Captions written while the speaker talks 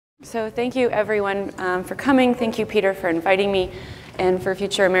So thank you, everyone, for coming. Thank you, Peter, for inviting me, and for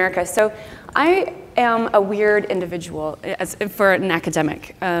Future America. So I am a weird individual for an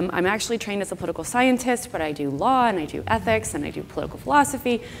academic. I'm actually trained as a political scientist, but I do law, and I do ethics, and I do political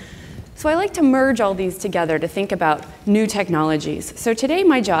philosophy. So I like to merge all these together to think about new technologies. So today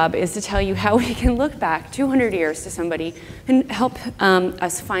my job is to tell you how we can look back 200 years to somebody and help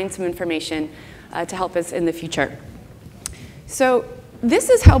us find some information to help us in the future. So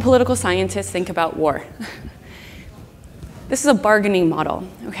this is how political scientists think about war. This is a bargaining model,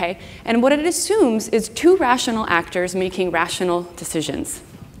 okay? And what it assumes is two rational actors making rational decisions.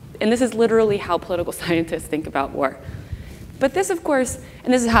 And this is literally how political scientists think about war. But this, of course,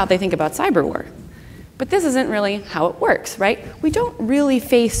 and this is how they think about cyber war. But this isn't really how it works, right? We don't really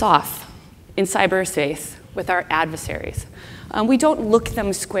face off in cyberspace with our adversaries. We don't look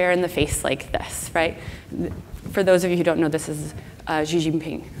them square in the face like this, right? For those of you who don't know, this is Xi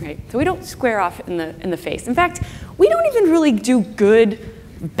Jinping, right? So we don't square off in the face. In fact, we don't even really do good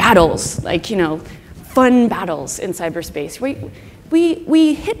battles, like, you know, fun battles in cyberspace.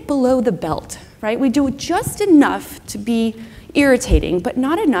 We hit below the belt, right? We do just enough to be irritating, but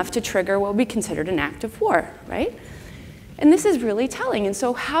not enough to trigger what we considered an act of war, right? And this is really telling. And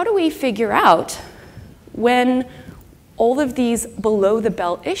so how do we figure out when all of these below the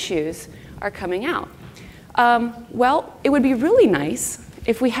belt issues are coming out? Well, it would be really nice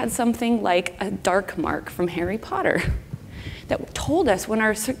if we had something like a dark mark from Harry Potter that told us when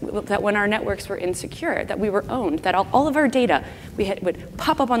our networks were insecure, that we were owned, that all of our data would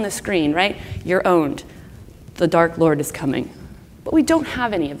pop up on the screen, right? You're owned. The Dark Lord is coming. But we don't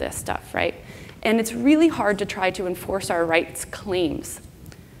have any of this stuff, right? And it's really hard to try to enforce our rights claims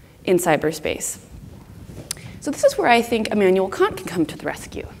in cyberspace. So this is where I think Immanuel Kant can come to the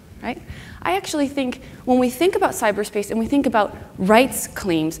rescue, right? I actually think when we think about cyberspace and we think about rights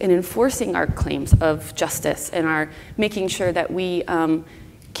claims and enforcing our claims of justice and our making sure that we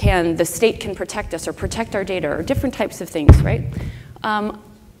the state can protect us or protect our data or different types of things, right?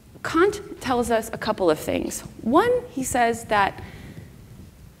 Kant tells us a couple of things. One, he says that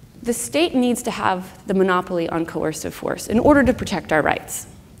the state needs to have the monopoly on coercive force in order to protect our rights.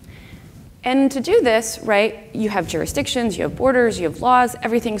 And to do this, right, you have jurisdictions, you have borders, you have laws,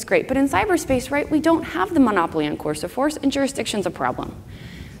 everything's great. But in cyberspace, right, we don't have the monopoly on coercive force, and jurisdiction's a problem.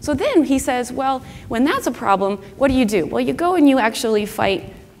 So then he says, well, when that's a problem, what do? Well, you go and you actually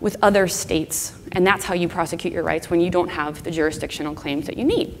fight with other states, and that's how you prosecute your rights when you don't have the jurisdictional claims that you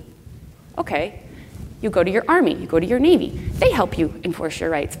need. Okay, you go to your army, you go to your navy. They help you enforce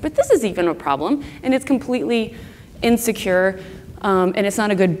your rights. But this is even a problem, and it's completely insecure, and it's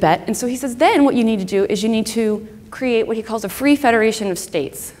not a good bet. And so he says, then what you need to do is you need to create what he calls a free federation of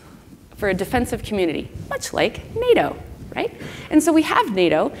states for a defensive community, much like NATO, right? And so we have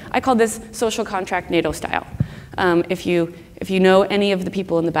NATO. I call this social contract NATO style. If you know any of the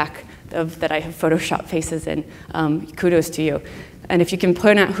people in the back that I have Photoshop faces in, kudos to you. And if you can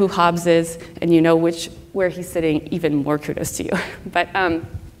point out who Hobbes is and you know where he's sitting, even more kudos to you. But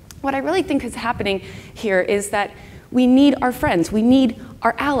what I really think is happening here is that we need our friends, we need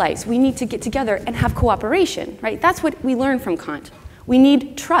our allies, we need to get together and have cooperation, right? That's what we learn from Kant. We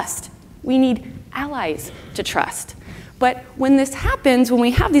need trust. We need allies to trust. But when this happens, when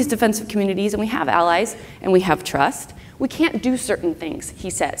we have these defensive communities and we have allies and we have trust, we can't do certain things, he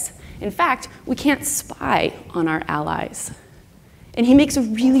says. In fact, we can't spy on our allies. And he makes a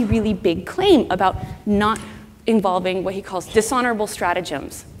really, really big claim about not involving what he calls dishonorable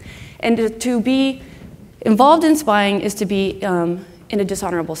stratagems. And to be involved in spying is to be engaging in a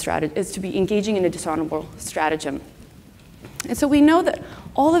dishonorable stratagem. And so we know that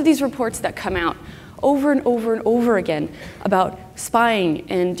all of these reports that come out over and over and over again about spying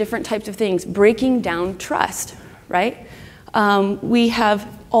and different types of things, breaking down trust, right? We have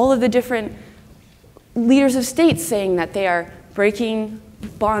all of the different leaders of states saying that they are breaking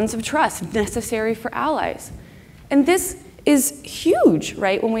bonds of trust necessary for allies. And this is huge,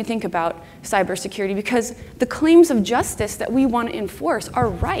 right, when we think about cybersecurity, because the claims of justice that we want to enforce, our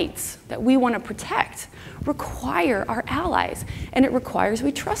rights that we want to protect, require our allies, and it requires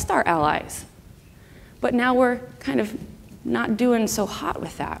we trust our allies. But now we're kind of not doing so hot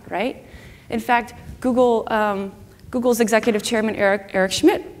with that, right? In fact, Google's executive chairman, Eric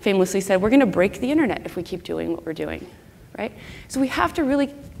Schmidt, famously said, we're going to break the internet if we keep doing what we're doing, right? So we have to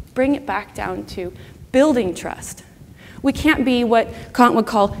really bring it back down to building trust. We can't be what Kant would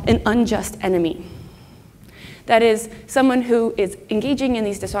call an unjust enemy. That is, someone who is engaging in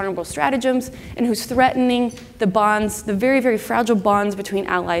these dishonorable stratagems and who's threatening the bonds, the very, very fragile bonds between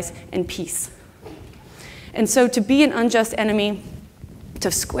allies and peace. And so to be an unjust enemy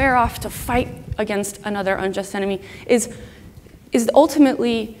to square off, to fight against another unjust enemy, is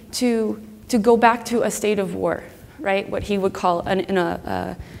ultimately to go back to a state of war, right? What he would call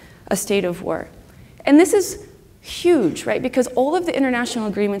a state of war. And this is huge, right? Because all of the international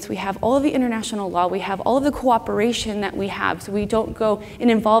agreements we have, all of the international law we have, all of the cooperation that we have, so we don't go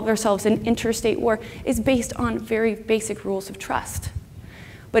and involve ourselves in interstate war, is based on very basic rules of trust.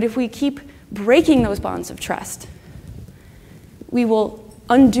 But if we keep breaking those bonds of trust, we will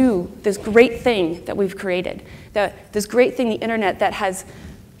undo this great thing that we've created, this great thing, the internet, that has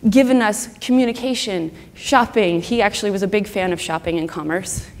given us communication, shopping. He actually was a big fan of shopping and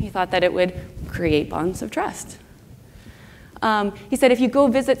commerce. He thought that it would create bonds of trust. He said if you go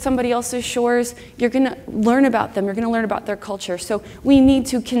visit somebody else's shores, you're going to learn about them, you're going to learn about their culture. So we need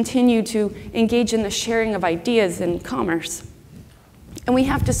to continue to engage in the sharing of ideas and commerce. And we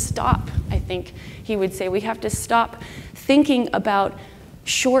have to stop, I think he would say, we have to stop thinking about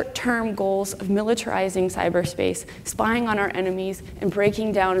short-term goals of militarizing cyberspace, spying on our enemies, and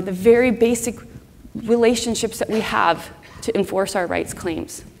breaking down the very basic relationships that we have to enforce our rights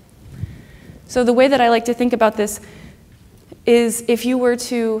claims. So the way that I like to think about this is if you were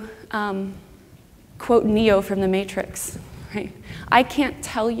to quote Neo from The Matrix, right? I can't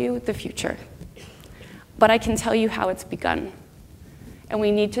tell you the future, but I can tell you how it's begun. And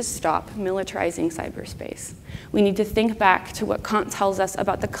we need to stop militarizing cyberspace. We need to think back to what Kant tells us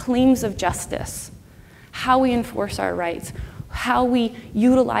about the claims of justice, how we enforce our rights, how we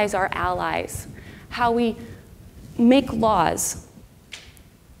utilize our allies, how we make laws,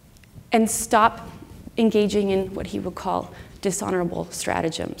 and stop engaging in what he would call dishonorable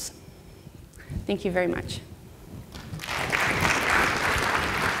stratagems. Thank you very much.